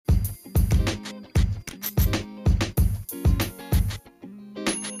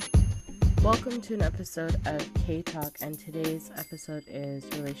Welcome to an episode of K Talk, and today's episode is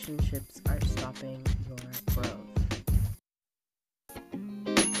Relationships Are Stopping Your Growth.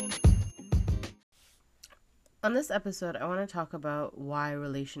 On this episode, I want to talk about why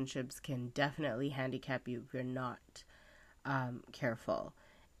relationships can definitely handicap you if you're not careful.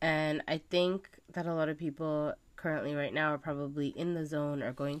 And I think that a lot of people currently right now are probably in the zone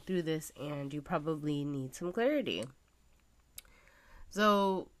or going through this, and you probably need some clarity.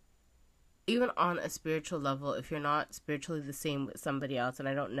 So, even on a spiritual level, if you're not spiritually the same with somebody else, and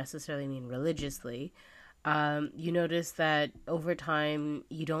I don't necessarily mean religiously, you notice that over time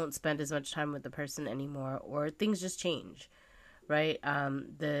you don't spend as much time with the person anymore, or things just change, right?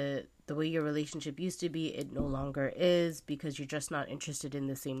 The way your relationship used to be, it no longer is, because you're just not interested in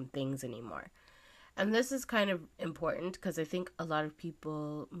the same things anymore. And this is kind of important because I think a lot of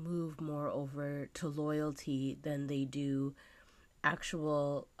people move more over to loyalty than they do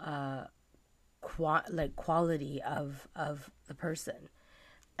actual quality of the person.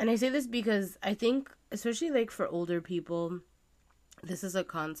 And I say this because I think, especially like for older people, this is a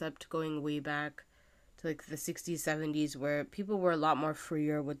concept going way back to like the 60s, 70s, where people were a lot more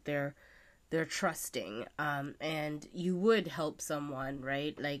freer with their trusting, and you would help someone,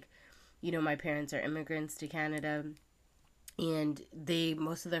 right? Like, you know, my parents are immigrants to Canada, and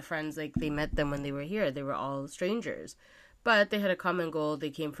most of their friends, like, they met them when they were here. They were all strangers, but they had a common goal.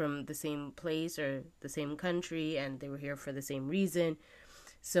 They came from the same place or the same country, and they were here for the same reason.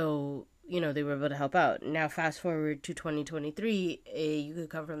 So, you know, they were able to help out. Now, fast forward to 2023, you could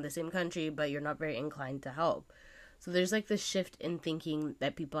come from the same country, but you're not very inclined to help. So there's like this shift in thinking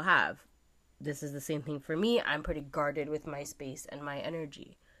that people have. This is the same thing for me. I'm pretty guarded with my space and my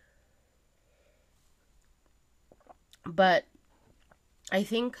energy. But I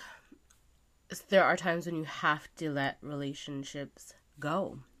think there are times when you have to let relationships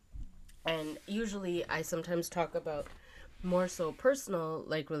go. And usually I sometimes talk about more so personal,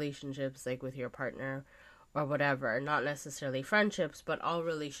 like relationships, like with your partner or whatever, not necessarily friendships, but all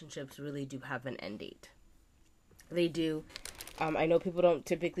relationships really do have an end date. They do. I know people don't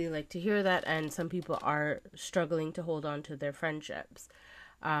typically like to hear that, and some people are struggling to hold on to their friendships.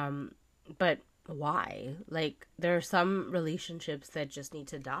 But why? Like, there are some relationships that just need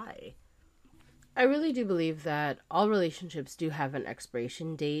to die. I really do believe that all relationships do have an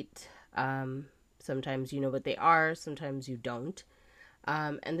expiration date. Sometimes you know what they are, sometimes you don't.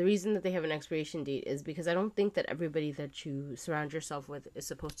 And the reason that they have an expiration date is because I don't think that everybody that you surround yourself with is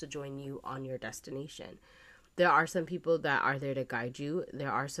supposed to join you on your destination. There are some people that are there to guide you.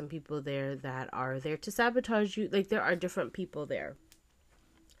 There are some people there that are there to sabotage you. Like, there are different people there.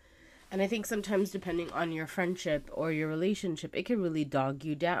 And I think sometimes, depending on your friendship or your relationship, it can really dog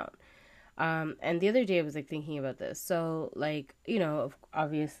you down. And the other day I was like thinking about this. So, like, you know,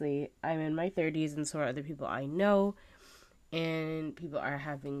 obviously I'm in my 30s, and so are other people I know, and people are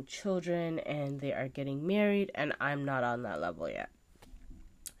having children and they are getting married, and I'm not on that level yet.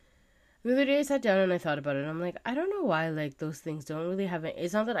 The other day I sat down and I thought about it, and I'm like, I don't know why, like, those things don't really have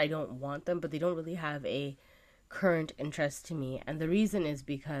it's not that I don't want them, but they don't really have a current interest to me. And the reason is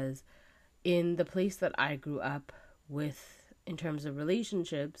because in the place that I grew up with, in terms of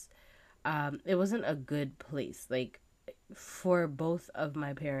relationships, it wasn't a good place. Like, for both of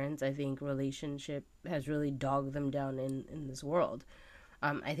my parents, I think relationship has really dogged them down in this world.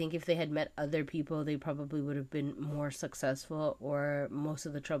 I think if they had met other people, they probably would have been more successful, or most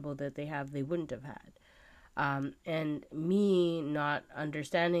of the trouble that they have, they wouldn't have had. And me not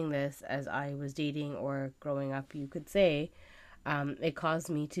understanding this as I was dating or growing up, you could say, it caused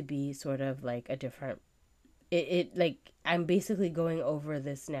me to be sort of like a different like, I'm basically going over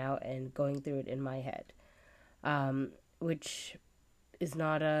this now and going through it in my head, which is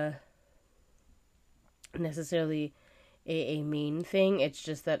not necessarily a main thing. It's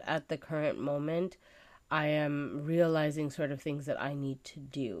just that at the current moment, I am realizing sort of things that I need to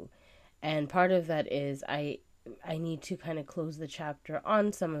do, and part of that is I need to kind of close the chapter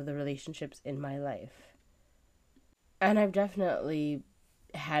on some of the relationships in my life. And I've definitely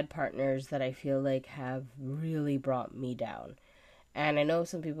had partners that I feel like have really brought me down. And I know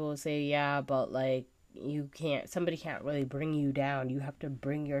some people will say, yeah, but like, somebody can't really bring you down. You have to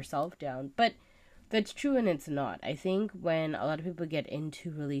bring yourself down. But that's true, and it's not. I think when a lot of people get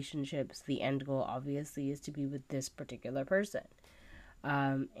into relationships, the end goal obviously is to be with this particular person.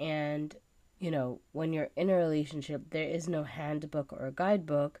 And, you know, when you're in a relationship, there is no handbook or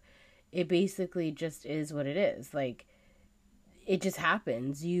guidebook. It basically just is what it is. Like, it just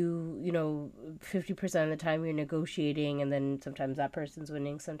happens. You know, 50% of the time you're negotiating, and then sometimes that person's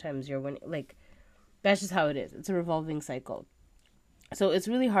winning, sometimes you're winning. Like, that's just how it is. It's a revolving cycle. So it's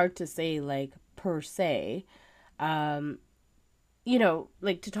really hard to say, like, per se, um,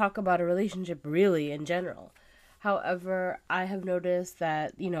 like to talk about a relationship really in general. However, I have noticed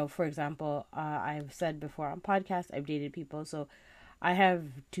that, for example, I've said before on podcasts, I've dated people. So I have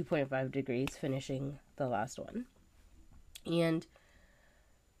 2.5 degrees finishing the last one. And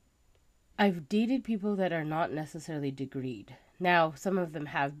I've dated people that are not necessarily degreed. Now, some of them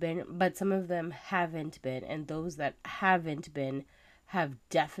have been, but some of them haven't been. And those that haven't been have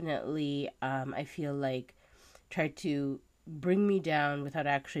definitely, I feel like, tried to bring me down without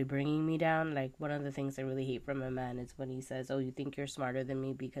actually bringing me down. Like, one of the things I really hate from a man is when he says, "Oh, you think you're smarter than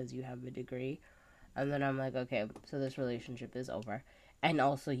me because you have a degree?" And then I'm like, okay, so this relationship is over. And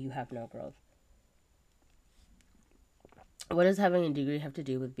also, you have no growth. What does having a degree have to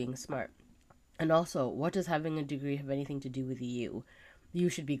do with being smart? And also, what does having a degree have anything to do with you? You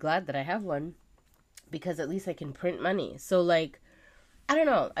should be glad that I have one, because at least I can print money. So, like, I don't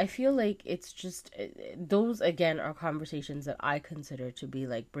know. I feel like it's just, those again are conversations that I consider to be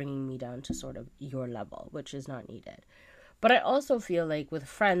like bringing me down to sort of your level, which is not needed. But I also feel like with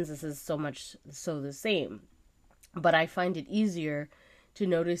friends, this is so much so the same. But I find it easier to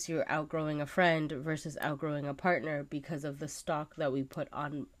notice you're outgrowing a friend versus outgrowing a partner because of the stock that we put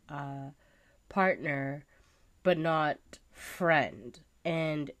on partner, but not friend.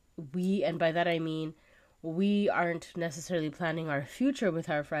 And by that I mean, we aren't necessarily planning our future with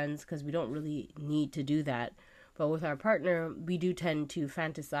our friends because we don't really need to do that. But with our partner, we do tend to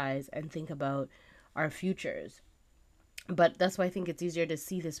fantasize and think about our futures. But that's why I think it's easier to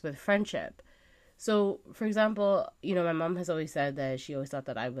see this with friendship. So, for example, my mom has always said that she always thought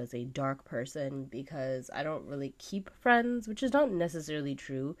that I was a dark person because I don't really keep friends, which is not necessarily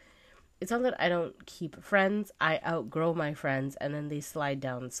true. It's not that I don't keep friends, I outgrow my friends and then they slide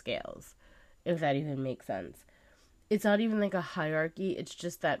down scales, if that even makes sense. It's not even like a hierarchy, it's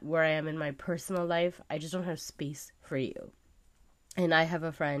just that where I am in my personal life, I just don't have space for you. And I have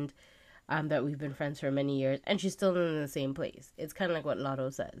a friend that we've been friends for many years, and she's still in the same place. It's kind of like what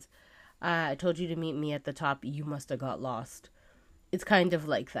Lotto says. I told you to meet me at the top, you must have got lost. It's kind of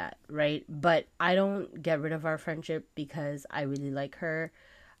like that, right? But I don't get rid of our friendship because I really like her.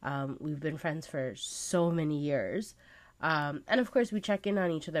 We've been friends for so many years. And of course, we check in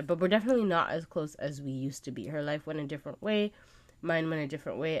on each other, but we're definitely not as close as we used to be. Her life went a different way, mine went a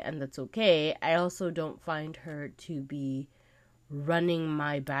different way, and that's okay. I also don't find her to be running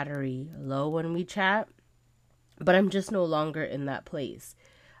my battery low when we chat, but I'm just no longer in that place.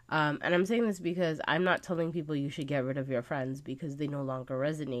 And I'm saying this because I'm not telling people you should get rid of your friends because they no longer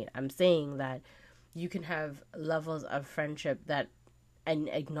resonate. I'm saying that you can have levels of friendship that and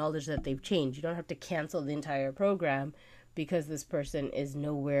acknowledge that they've changed. You don't have to cancel the entire program because this person is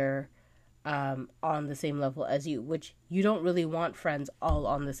nowhere on the same level as you, which you don't really want friends all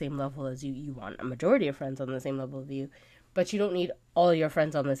on the same level as you. You want a majority of friends on the same level of you, but you don't need all your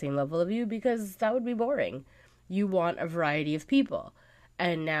friends on the same level of you because that would be boring. You want a variety of people.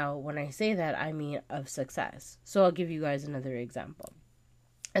 And now, when I say that, I mean of success. So I'll give you guys another example.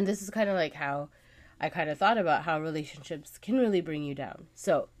 And this is kind of like how I kind of thought about how relationships can really bring you down.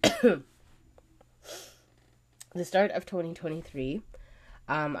 So, the start of 2023,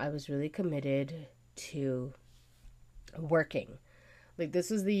 I was really committed to working. Like, this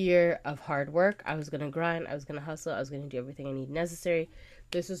was the year of hard work. I was going to grind. I was going to hustle. I was going to do everything I need necessary.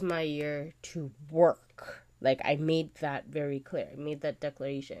 This was my year to work. Like, I made that very clear. I made that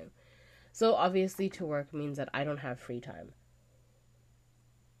declaration. So, obviously, to work means that I don't have free time.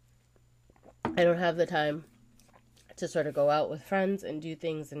 I don't have the time to sort of go out with friends and do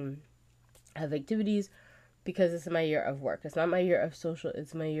things and have activities because this is my year of work. It's not my year of social.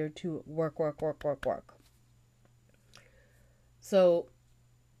 It's my year to work. So,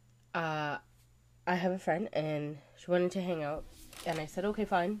 I have a friend and she wanted to hang out. And I said, okay,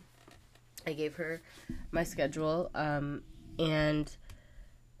 fine. I gave her my schedule, and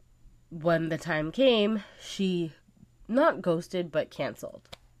when the time came, she not ghosted, but canceled.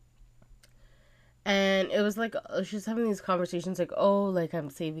 And it was like, she was having these conversations like, oh, like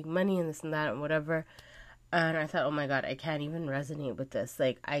I'm saving money and this and that and whatever. And I thought, oh my God, I can't even resonate with this.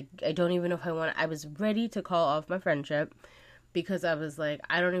 Like, I don't even know if I was ready to call off my friendship because I was like,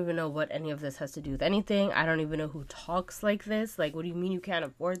 I don't even know what any of this has to do with anything. I don't even know who talks like this. Like, what do you mean you can't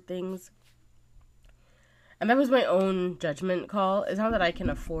afford things? And that was my own judgment call. It's not that I can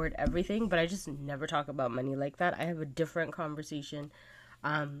afford everything, but I just never talk about money like that. I have a different conversation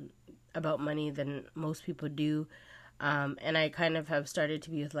about money than most people do. And I kind of have started to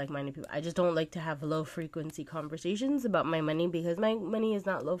be with like-minded people. I just don't like to have low-frequency conversations about my money because my money is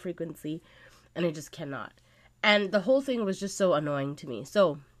not low-frequency, and I just cannot. And the whole thing was just so annoying to me.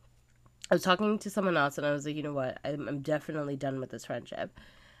 So I was talking to someone else and I was like, you know what? I'm definitely done with this friendship.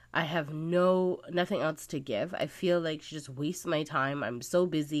 I have nothing else to give. I feel like she just wastes my time. I'm so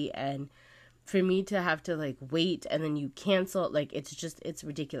busy, and for me to have to like wait and then you cancel, like it's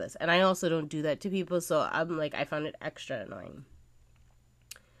ridiculous. And I also don't do that to people, so I'm like, I found it extra annoying.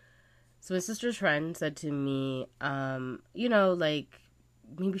 So my sister's friend said to me, like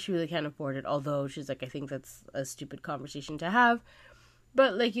maybe she really can't afford it, although she's like, I think that's a stupid conversation to have.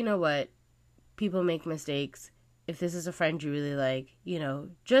 But like, you know what? People make mistakes. If this is a friend you really like,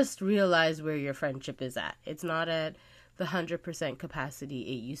 just realize where your friendship is at. It's not at the 100% capacity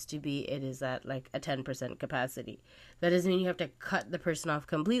it used to be. It is at like a 10% capacity. That doesn't mean you have to cut the person off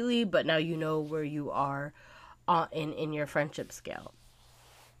completely, but now you know where you are in your friendship scale.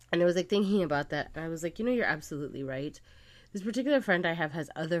 And I was like thinking about that, and I was like, you're absolutely right. This particular friend I have has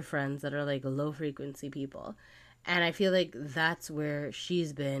other friends that are like low frequency people. And I feel like that's where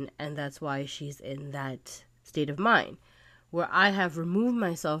she's been, and that's why she's in that state of mind, where I have removed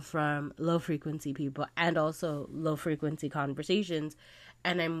myself from low frequency people and also low frequency conversations,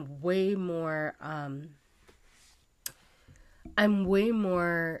 and I'm way more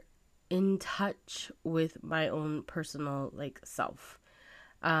in touch with my own personal like self.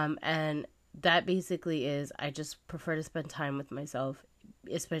 And that basically is, I just prefer to spend time with myself,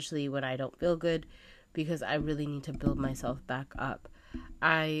 especially when I don't feel good, because I really need to build myself back up.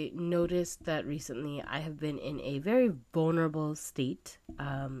 I noticed that recently I have been in a very vulnerable state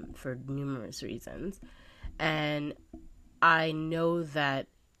for numerous reasons. And I know that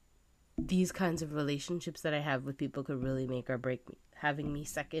these kinds of relationships that I have with people could really make or break me. Having me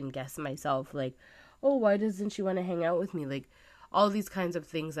second guess myself, like, oh, why doesn't she want to hang out with me? Like, all these kinds of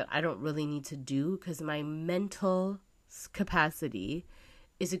things that I don't really need to do because my mental capacity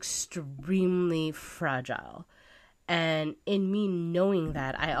is extremely fragile. And in me knowing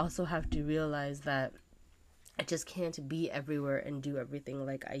that, I also have to realize that I just can't be everywhere and do everything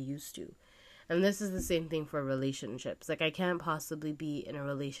like I used to. And this is the same thing for relationships. Like, I can't possibly be in a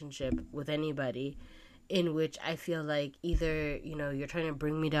relationship with anybody in which I feel like either, you're trying to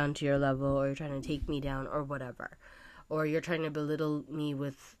bring me down to your level, or you're trying to take me down, or whatever. Or you're trying to belittle me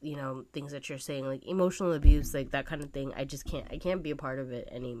with, things that you're saying, like emotional abuse, like that kind of thing. I can't be a part of it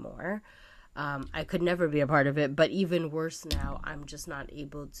anymore. I could never be a part of it, but even worse now, I'm just not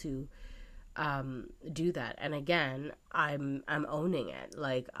able to do that. And again, I'm owning it.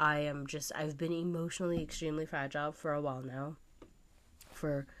 Like, I've been emotionally extremely fragile for a while now,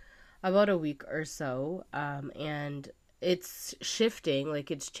 for about a week or so, and it's shifting, like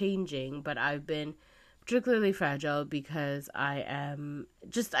it's changing, but I've been particularly fragile because I'm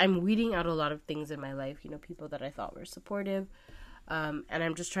weeding out a lot of things in my life, people that I thought were supportive. And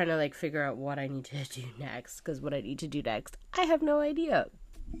I'm just trying to like figure out what I need to do next, because what I need to do next, I have no idea.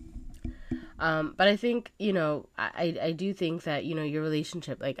 But I think, I do think that, your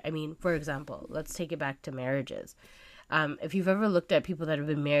relationship, like, I mean, for example, let's take it back to marriages. If you've ever looked at people that have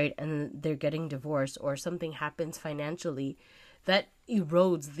been married and they're getting divorced, or something happens financially, that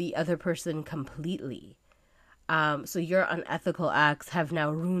erodes the other person completely. So your unethical acts have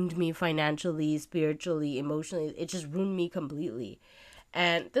now ruined me financially, spiritually, emotionally. It just ruined me completely.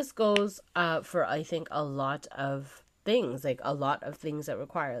 And this goes for, I think, a lot of things, like a lot of things that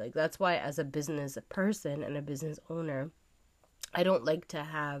require. Like, that's why as a business person and a business owner, I don't like to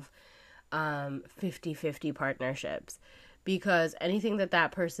have 50-50 partnerships, because anything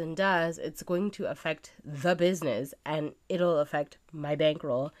that person does, it's going to affect the business and it'll affect my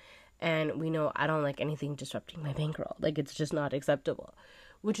bankroll. And we know I don't like anything disrupting my bankroll. Like, it's just not acceptable,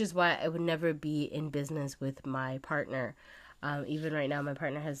 which is why I would never be in business with my partner. Even right now, my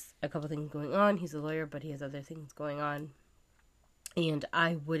partner has a couple things going on. He's a lawyer, but he has other things going on. And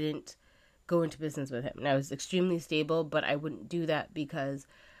I wouldn't go into business with him. Now, it's extremely stable, but I wouldn't do that because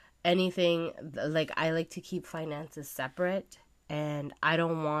anything, like, I like to keep finances separate, and I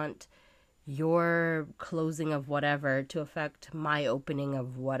don't want your closing of whatever to affect my opening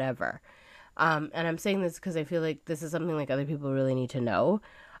of whatever. And I'm saying this because I feel like this is something like other people really need to know.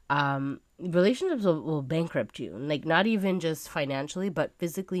 Relationships will bankrupt you, like not even just financially, but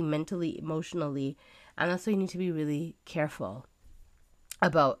physically, mentally, emotionally. And that's why you need to be really careful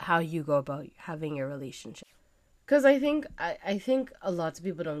about how you go about having your relationship. Because I think a lot of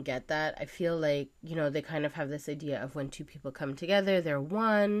people don't get that. I feel like, they kind of have this idea of when two people come together, they're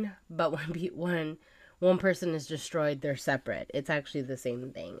one, but when one person is destroyed, they're separate. It's actually the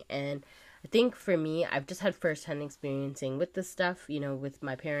same thing. And I think for me, I've just had firsthand experiencing with this stuff, with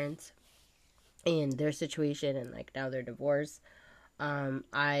my parents and their situation, and like now they're divorced.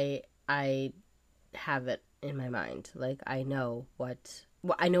 I have it in my mind. Like, I know what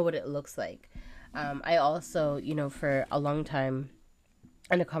it looks like. I also, for a long time,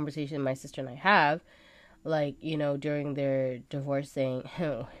 in a conversation my sister and I have, like, during their divorcing,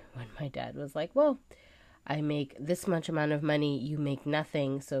 when my dad was like, well, I make this much amount of money, you make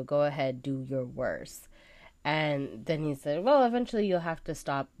nothing, so go ahead, do your worst. And then he said, well, eventually you'll have to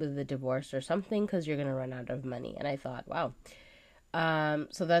stop with the divorce or something because you're going to run out of money. And I thought, wow.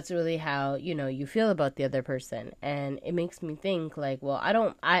 So that's really how, you feel about the other person. And it makes me think like, well,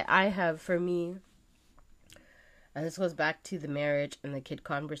 I have, for me, and this goes back to the marriage and the kid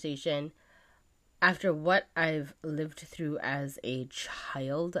conversation. After what I've lived through as a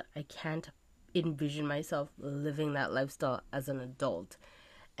child, I can't envision myself living that lifestyle as an adult.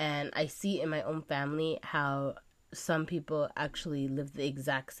 And I see in my own family how some people actually live the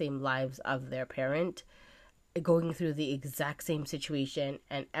exact same lives of their parent, going through the exact same situation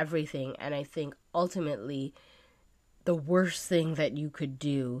and everything. And I think ultimately the worst thing that you could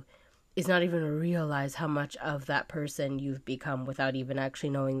do is not even realize how much of that person you've become without even actually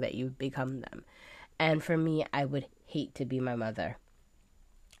knowing that you've become them. And for me, I would hate to be my mother.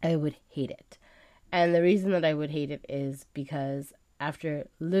 I would hate it. And the reason that I would hate it is because after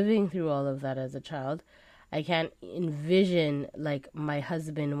living through all of that as a child, I can't envision like my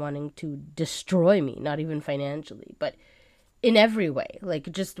husband wanting to destroy me, not even financially, but in every way,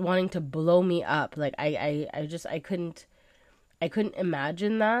 like just wanting to blow me up. Like I couldn't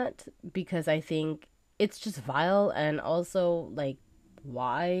imagine that, because I think it's just vile, and also like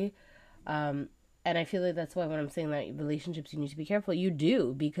why? And I feel like that's why when I'm saying that relationships, you need to be careful, you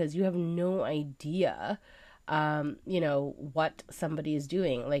do, because you have no idea what somebody is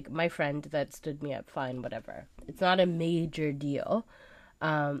doing. Like my friend that stood me up, fine, whatever. It's not a major deal.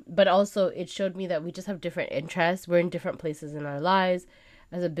 But also it showed me that we just have different interests. We're in different places in our lives.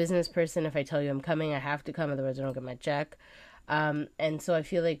 As a business person, if I tell you I'm coming, I have to come, otherwise I don't get my check. And so I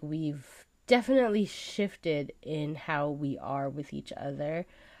feel like we've definitely shifted in how we are with each other.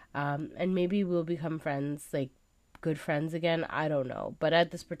 And maybe we'll become friends, like good friends again. I don't know. But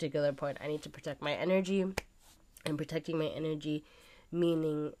at this particular point, I need to protect my energy. And protecting my energy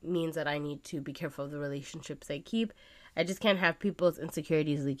means that I need to be careful of the relationships I keep. I just can't have people's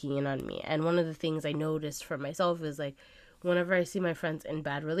insecurities leaking in on me. And one of the things I noticed for myself is like, whenever I see my friends in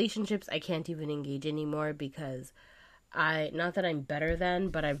bad relationships, I can't even engage anymore, because not that I'm better than,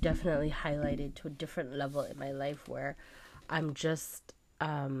 but I've definitely highlighted to a different level in my life where I'm just,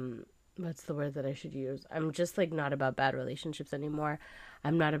 what's the word that I should use? I'm just like not about bad relationships anymore.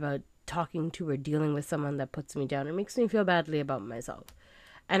 I'm not about talking to or dealing with someone that puts me down. It makes me feel badly about myself.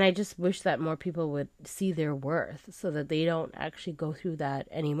 And I just wish that more people would see their worth so that they don't actually go through that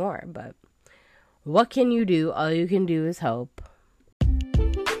anymore. But what can you do? All you can do is hope.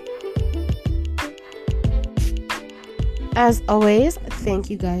 As always, thank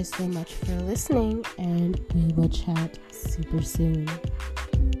you guys so much for listening, and we will chat super soon.